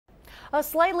A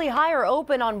slightly higher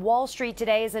open on Wall Street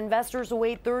today as investors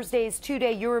await Thursday's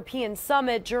two-day European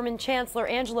summit. German Chancellor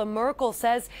Angela Merkel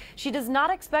says she does not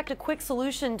expect a quick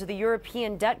solution to the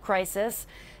European debt crisis.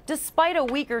 Despite a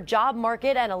weaker job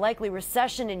market and a likely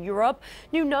recession in Europe,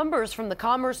 new numbers from the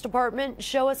Commerce Department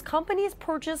show as companies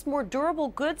purchased more durable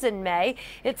goods in May.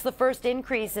 It's the first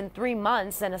increase in 3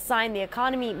 months and a sign the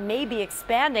economy may be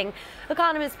expanding.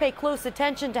 Economists pay close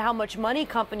attention to how much money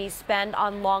companies spend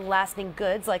on long-lasting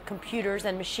goods like computers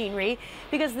and machinery,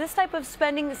 because this type of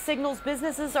spending signals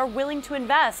businesses are willing to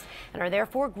invest and are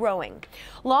therefore growing.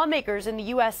 Lawmakers in the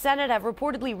U.S. Senate have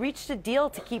reportedly reached a deal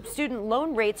to keep student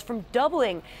loan rates from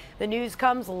doubling. The news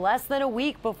comes less than a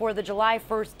week before the July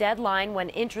 1st deadline, when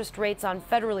interest rates on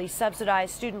federally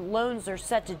subsidized student loans are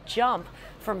set to jump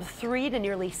from 3 to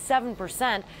nearly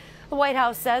 7%. The White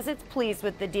House says it's pleased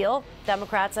with the deal.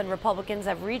 Democrats and Republicans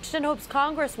have reached and hopes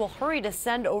Congress will hurry to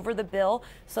send over the bill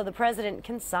so the president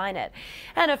can sign it.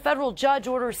 And a federal judge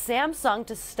orders Samsung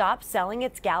to stop selling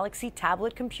its Galaxy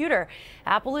tablet computer.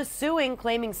 Apple is suing,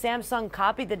 claiming Samsung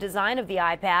copied the design of the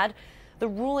iPad. The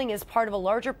ruling is part of a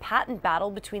larger patent battle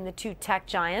between the two tech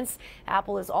giants.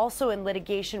 Apple is also in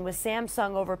litigation with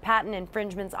Samsung over patent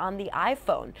infringements on the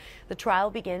iPhone. The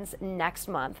trial begins next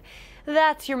month.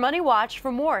 That's your Money Watch.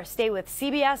 For more, stay with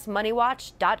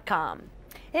CBSMoneyWatch.com.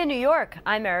 In New York,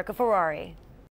 I'm Erica Ferrari.